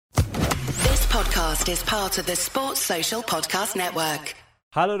podcast is part of the Sports Social Podcast Network.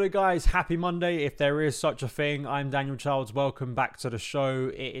 Hello there guys, happy Monday if there is such a thing. I'm Daniel Childs, welcome back to the show.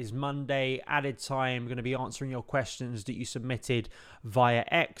 It is Monday, added time. I'm going to be answering your questions that you submitted via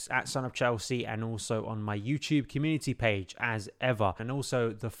X at Son of Chelsea and also on my YouTube community page as ever. And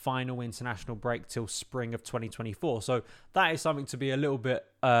also the final international break till spring of 2024. So that is something to be a little bit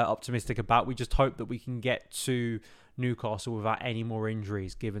optimistic about. We just hope that we can get to Newcastle without any more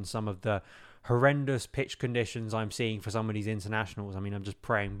injuries given some of the horrendous pitch conditions I'm seeing for some of these internationals. I mean, I'm just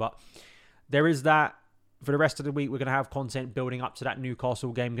praying. But there is that. For the rest of the week, we're going to have content building up to that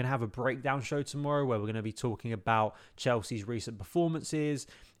Newcastle game. We're going to have a breakdown show tomorrow where we're going to be talking about Chelsea's recent performances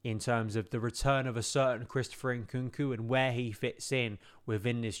in terms of the return of a certain Christopher Nkunku and where he fits in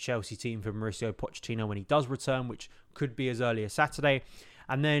within this Chelsea team for Mauricio Pochettino when he does return, which could be as early as Saturday.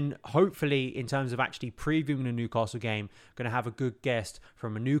 And then hopefully in terms of actually previewing the Newcastle game, going to have a good guest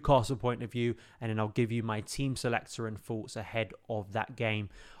from a Newcastle point of view. And then I'll give you my team selector and thoughts ahead of that game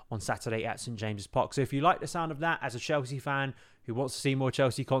on Saturday at St James's Park. So if you like the sound of that as a Chelsea fan who wants to see more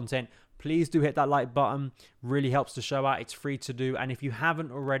Chelsea content, please do hit that like button. Really helps the show out. It's free to do. And if you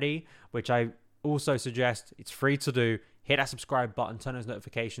haven't already, which I also suggest, it's free to do, hit that subscribe button, turn those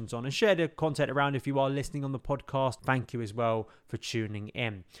notifications on and share the content around if you are listening on the podcast. Thank you as well for tuning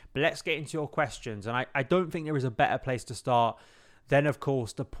in. But let's get into your questions. And I don't think there is a better place to start than, of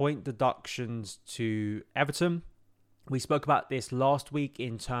course, the point deductions to Everton. We spoke about this last week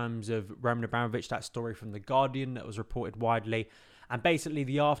in terms of Roman Abramovich, that story from The Guardian that was reported widely. And basically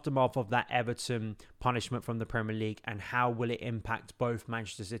the aftermath of that Everton punishment from the Premier League and how will it impact both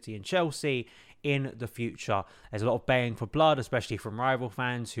Manchester City and Chelsea in the future. There's a lot of baying for blood, especially from rival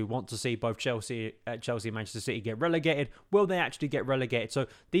fans who want to see both Chelsea and Manchester City get relegated. Will they actually get relegated? So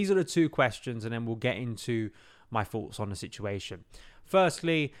these are the two questions, and then we'll get into my thoughts on the situation.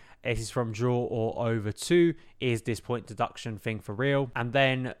 Firstly, this is from Draw or Over 2. Is this point deduction thing for real? And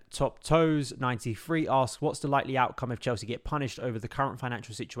then Top Toes 93 asks, what's the likely outcome if Chelsea get punished over the current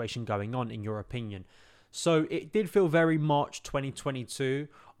financial situation going on, in your opinion? So it did feel very March 2022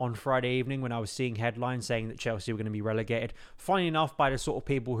 on Friday evening when I was seeing headlines saying that Chelsea were going to be relegated. Funny enough, by the sort of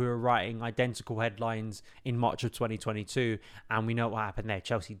people who are writing identical headlines in March of 2022. And we know what happened there.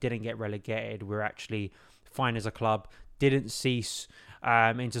 Chelsea didn't get relegated. We're actually fine as a club. Didn't cease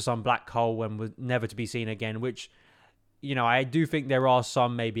into some black hole and was never to be seen again, which, you know, I do think there are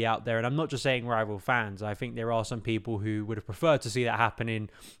some maybe out there, and I'm not just saying rival fans. I think there are some people who would have preferred to see that happen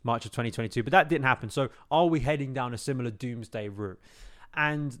in March of 2022, but that didn't happen. So are we heading down a similar doomsday route?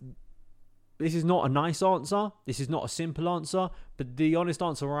 And this is not a nice answer. This is not a simple answer, but the honest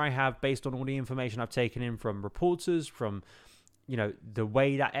answer I have, based on all the information I've taken in from reporters, from, you know, the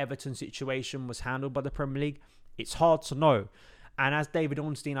way that Everton situation was handled by the Premier League, it's hard to know. And as David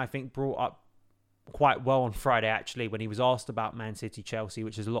Ornstein, I think, brought up quite well on Friday, actually, when he was asked about Man City, Chelsea,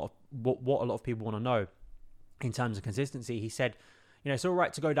 which is a lot of what a lot of people want to know in terms of consistency. He said, you know, it's all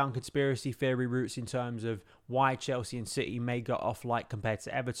right to go down conspiracy theory routes in terms of why Chelsea and City may go off light compared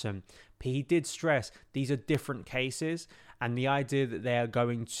to Everton. But he did stress these are different cases, and the idea that they are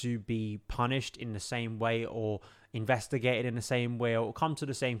going to be punished in the same way or investigated in the same way or come to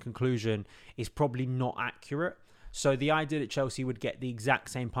the same conclusion is probably not accurate. So the idea that Chelsea would get the exact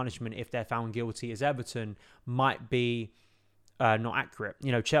same punishment if they're found guilty as Everton might be not accurate.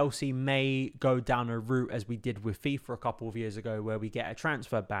 You know, Chelsea may go down a route as we did with FIFA a couple of years ago where we get a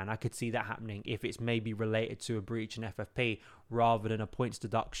transfer ban. I could see that happening if it's maybe related to a breach in FFP rather than a points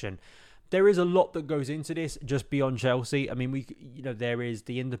deduction. There is a lot that goes into this just beyond Chelsea. I mean, there is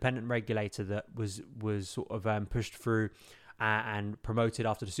the independent regulator that was sort of pushed through and promoted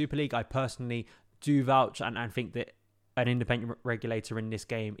after the Super League. I personally do vouch and think that an independent regulator in this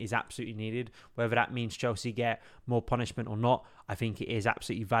game is absolutely needed. Whether that means Chelsea get more punishment or not, I think it is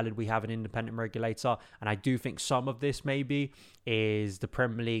absolutely valid we have an independent regulator. And I do think some of this maybe is the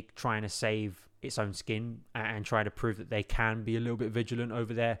Premier League trying to save its own skin and trying to prove that they can be a little bit vigilant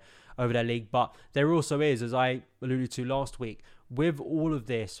over their league. But there also is, as I alluded to last week, with all of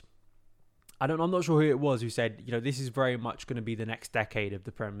this, I'm not sure who it was who said, you know, this is very much going to be the next decade of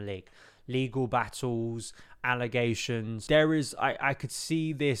the Premier League. Legal battles, allegations. There is, I could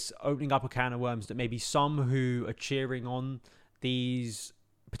see this opening up a can of worms that maybe some who are cheering on these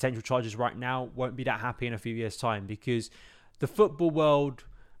potential charges right now won't be that happy in a few years' time, because the football world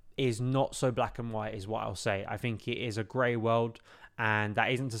is not so black and white, is what I'll say. I think it is a grey world. And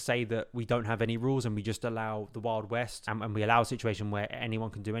that isn't to say that we don't have any rules and we just allow the Wild West and we allow a situation where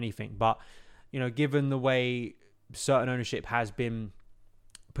anyone can do anything. But, you know, given the way certain ownership has been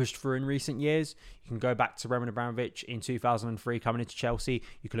pushed through in recent years. You can go back to Roman Abramovich in 2003 coming into Chelsea.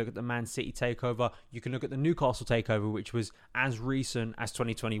 You can look at the Man City takeover. You can look at the Newcastle takeover, which was as recent as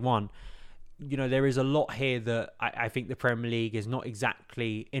 2021. There is a lot here that I think the Premier League is not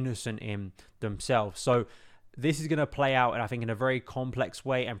exactly innocent in themselves. So this is going to play out, and I think in a very complex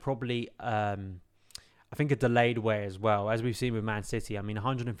way, and probably I think a delayed way as well, as we've seen with Man City.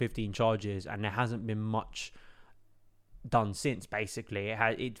 115 charges, and there hasn't been much done since. Basically,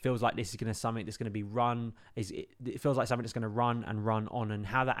 it feels like this is going to something that's going to be run. It feels like something that's going to run on, and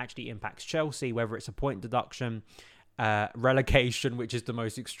how that actually impacts Chelsea, whether it's a point deduction, relegation, which is the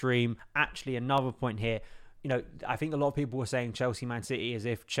most extreme. Actually, another point here. I think a lot of people were saying Chelsea, Man City, as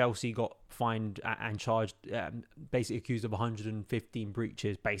if Chelsea got fined and charged, basically accused of 115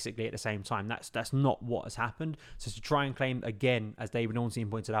 breaches, basically at the same time. That's not what has happened. So to try and claim again, as David Ornstein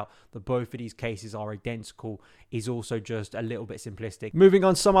pointed out, that both of these cases are identical is also just a little bit simplistic. Moving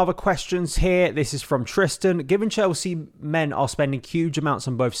on to some other questions here. This is from Tristan. Given Chelsea men are spending huge amounts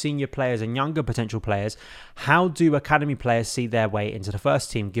on both senior players and younger potential players, how do academy players see their way into the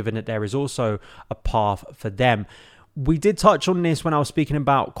first team, given that there is also a path for them? We did touch on this when I was speaking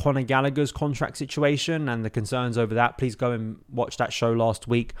about Conor Gallagher's contract situation and the concerns over that. Please go and watch that show last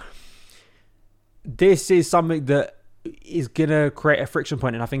week. This is something that is going to create a friction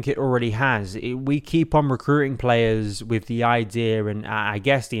point, and I think it already has. We keep on recruiting players with the idea and I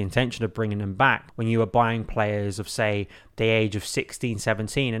guess the intention of bringing them back when you are buying players of, say, the age of 16,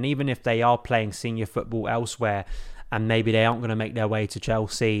 17. And even if they are playing senior football elsewhere and maybe they aren't going to make their way to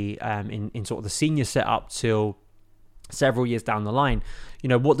Chelsea in sort of the senior setup till several years down the line,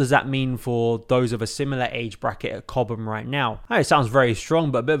 what does that mean for those of a similar age bracket at Cobham right now? It sounds very strong,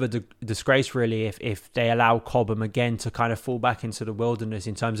 but a bit of a disgrace really if they allow Cobham again to kind of fall back into the wilderness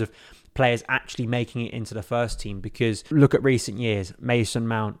in terms of players actually making it into the first team. Because look at recent years, Mason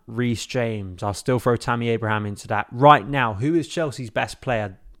Mount, Reece James, I'll still throw Tammy Abraham into that. Right now, who is Chelsea's best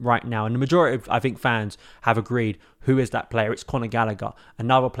player right now? And the majority of, I think, fans have agreed, who is that player? It's Conor Gallagher,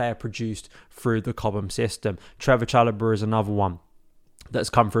 another player produced through the Cobham system. Trevor Chalobah is another one that's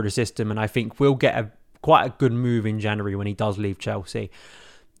come through the system, and I think we'll get quite a good move in January when he does leave Chelsea.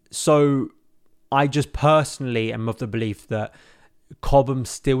 So I just personally am of the belief that Cobham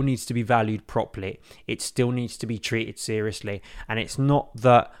still needs to be valued properly. It still needs to be treated seriously, and it's not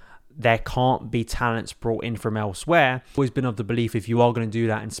that there can't be talents brought in from elsewhere. I've always been of the belief, if you are going to do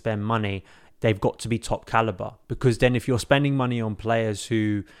that and spend money, they've got to be top caliber, because then if you're spending money on players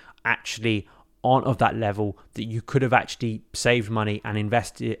who actually aren't of that level, that you could have actually saved money and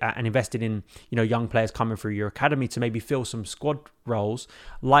invested in, young players coming through your academy to maybe fill some squad roles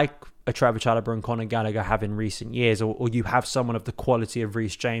like a Trevor Chalobah and Conor Gallagher have in recent years, or you have someone of the quality of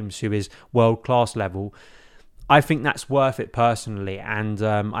Reece James who is world-class level. I think that's worth it personally, and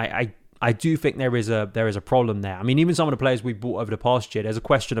I do think there is a problem there. Even some of the players we bought over the past year, there's a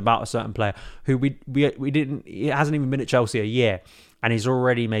question about a certain player who we didn't. It hasn't even been at Chelsea a year, and he's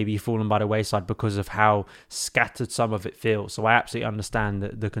already maybe fallen by the wayside because of how scattered some of it feels. So I absolutely understand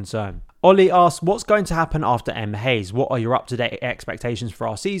the concern. Ollie asks, what's going to happen after Emma Hayes? What are your up-to-date expectations for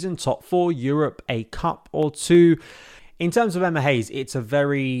our season? Top 4, Europe, a cup or 2? In terms of Emma Hayes, it's a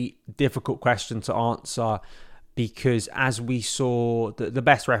very difficult question to answer, because as we saw, the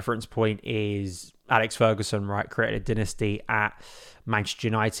best reference point is Alex Ferguson, right? Created a dynasty at Manchester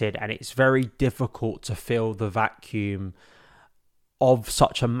United, and it's very difficult to fill the vacuum of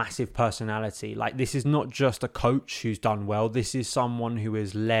such a massive personality. Like, this is not just a coach who's done well. This is someone who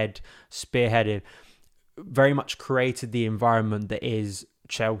has led, spearheaded, very much created the environment that is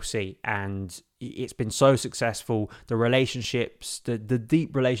Chelsea, and it's been so successful. The relationships, the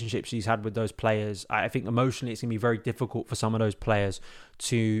deep relationships he's had with those players, I think emotionally it's going to be very difficult for some of those players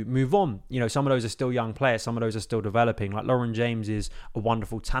to move on. Some of those are still young players, some of those are still developing. Like Lauren James is a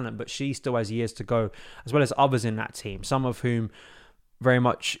wonderful talent, but she still has years to go, as well as others in that team, some of whom very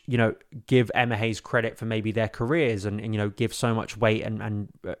much, give Emma Hayes credit for maybe their careers and give so much weight and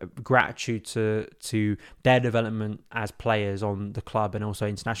gratitude to their development as players on the club and also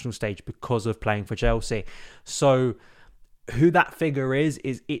international stage because of playing for Chelsea. So who that figure is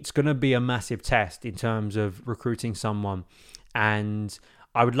it's going to be a massive test in terms of recruiting someone. And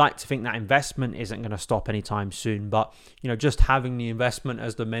I would like to think that investment isn't going to stop anytime soon. But, just having the investment,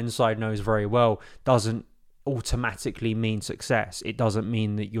 as the men's side knows very well, doesn't automatically mean success. It doesn't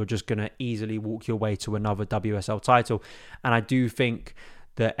mean that you're just going to easily walk your way to another WSL title. And I do think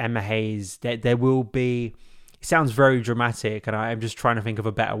that Emma Hayes, there will be, it sounds very dramatic, and I'm just trying to think of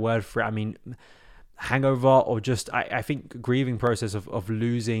a better word for it. Hangover, or just, I think grieving process of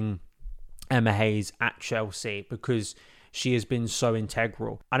losing Emma Hayes at Chelsea, because she has been so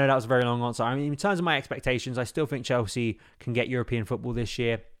integral. I know that was a very long answer. I mean, in terms of my expectations, I still think Chelsea can get European football this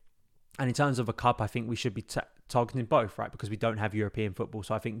year. And in terms of a cup, I think we should be targeting both, right? Because we don't have European football.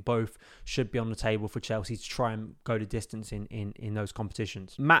 So I think both should be on the table for Chelsea to try and go the distance in those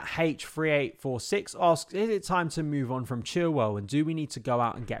competitions. Matt H3846 asks, is it time to move on from Chilwell? And do we need to go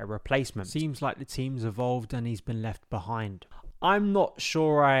out and get a replacement? Seems like the team's evolved and he's been left behind. I'm not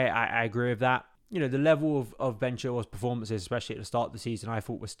sure I agree with that. You know, the level of Ben Chilwell's performances, especially at the start of the season, I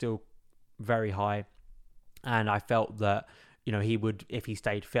thought was still very high. And I felt that, you know, he would, if he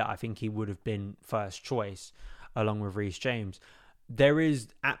stayed fit, I think he would have been first choice along with Reece James. There is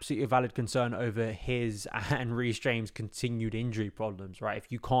absolutely a valid concern over his and Reece James' continued injury problems, right?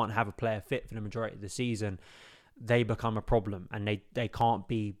 If you can't have a player fit for the majority of the season, they become a problem and they can't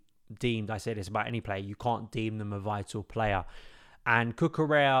be deemed, I say this about any player, you can't deem them a vital player. And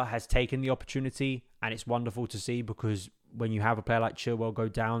Cucurella has taken the opportunity, and it's wonderful to see, because when you have a player like Chilwell go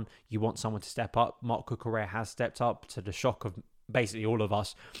down, you want someone to step up. Marc Cucurella has stepped up, to the shock of basically all of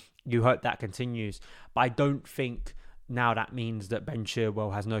us. You hope that continues. But I don't think now that means that Ben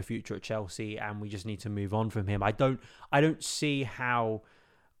Chilwell has no future at Chelsea and we just need to move on from him. I don't see how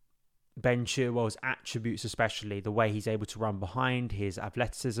Ben Chilwell's attributes, especially the way he's able to run behind, his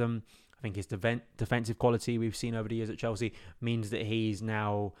athleticism, I think his defensive quality we've seen over the years at Chelsea, means that he's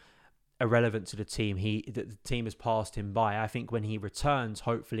now irrelevant to the team. The team has passed him by. I think when he returns,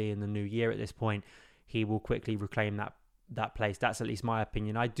 hopefully in the new year at this point, he will quickly reclaim that place. That's at least my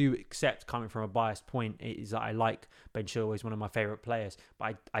opinion. I do accept, coming from a biased point, is that I like Ben Chilwell. He's one of my favourite players,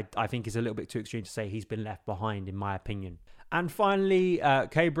 but I think it's a little bit too extreme to say he's been left behind, in my opinion. And finally,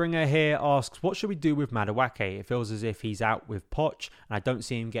 K Bringer here asks, what should we do with Madueke? It feels as if he's out with Poch, and I don't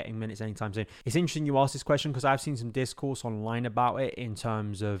see him getting minutes anytime soon. It's interesting you ask this question, because I've seen some discourse online about it, in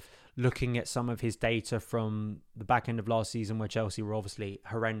terms of looking at some of his data from the back end of last season, where Chelsea were obviously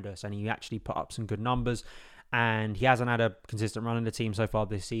horrendous, and he actually put up some good numbers. And he hasn't had a consistent run in the team so far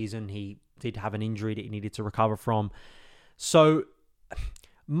this season. He did have an injury that he needed to recover from. So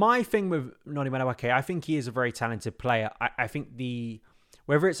my thing with Noni Madueke, I think he is a very talented player. I think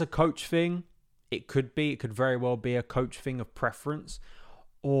whether it's a coach thing, it could very well be a coach thing of preference,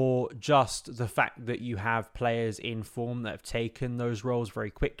 or just the fact that you have players in form that have taken those roles very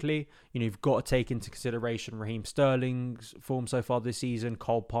quickly. You know, you've got to take into consideration Raheem Sterling's form so far this season,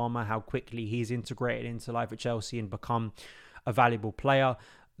 Cole Palmer, how quickly he's integrated into life at Chelsea and become a valuable player.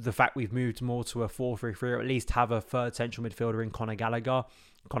 The fact we've moved more to a 4-3-3, or at least have a third central midfielder in Conor Gallagher.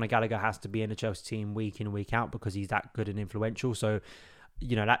 Conor Gallagher has to be in the Chelsea team week in, week out, because he's that good and influential. So,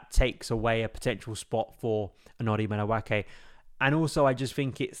 you know, that takes away a potential spot for Noni Madueke. And also, I just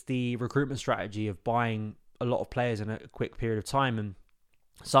think it's the recruitment strategy of buying a lot of players in a quick period of time. And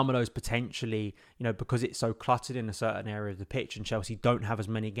some of those potentially, you know, because it's so cluttered in a certain area of the pitch, and Chelsea don't have as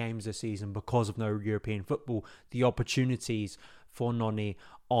many games this season because of no European football, the opportunities for Noni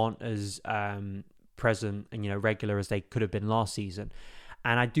aren't as present and, you know, regular as they could have been last season.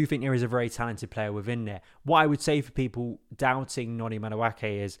 And I do think there is a very talented player within there. What I would say for people doubting Noni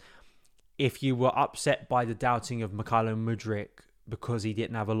Madueke is, if you were upset by the doubting of Mykhailo Mudryk because he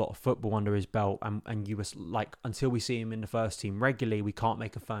didn't have a lot of football under his belt, and you were like, until we see him in the first team regularly, we can't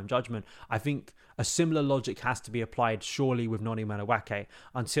make a firm judgment. I think a similar logic has to be applied surely with Noni Madueke.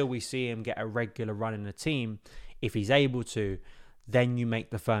 Until we see him get a regular run in the team, if he's able to, then you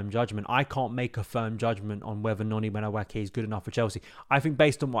make the firm judgment. I can't make a firm judgment on whether Noni Madueke is good enough for Chelsea. I think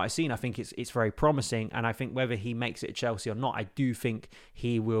based on what I've seen, I think it's very promising, and I think whether he makes it at Chelsea or not, I do think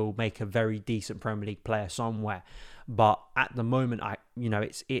he will make a very decent Premier League player somewhere. But at the moment,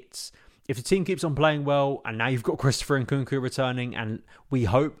 it's if the team keeps on playing well, and now you've got Christopher Nkunku returning, and we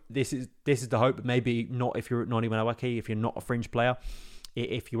hope this is the hope, but maybe not if you're Noni Madueke, if you're not a fringe player.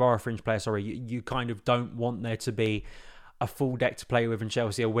 If you are a fringe player, you kind of don't want there to be a full deck to play with, and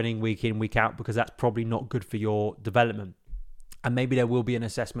Chelsea are winning week in, week out, because that's probably not good for your development. And maybe there will be an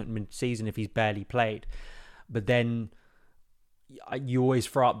assessment mid-season if he's barely played. But then you always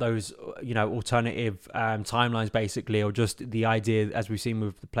throw up those, you know, alternative timelines, basically, or just the idea, as we've seen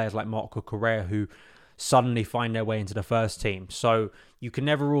with the players like Marc Cucurella, who suddenly find their way into the first team. So you can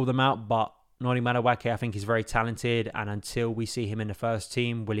never rule them out, but Noni Madueke, I think, is very talented. And until we see him in the first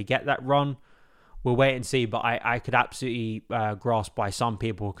team, will he get that run? We'll wait and see, but I could absolutely grasp why some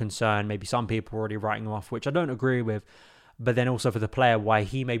people are concerned. Maybe some people are already writing him off, which I don't agree with. But then also for the player, why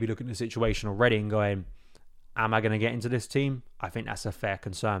he may be looking at the situation already and going, am I going to get into this team? I think that's a fair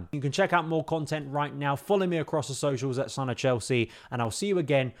concern. You can check out more content right now. Follow me across the socials at Son of Chelsea, and I'll see you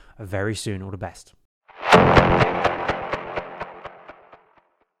again very soon. All the best.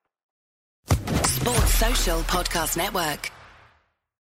 Sports Social Podcast Network.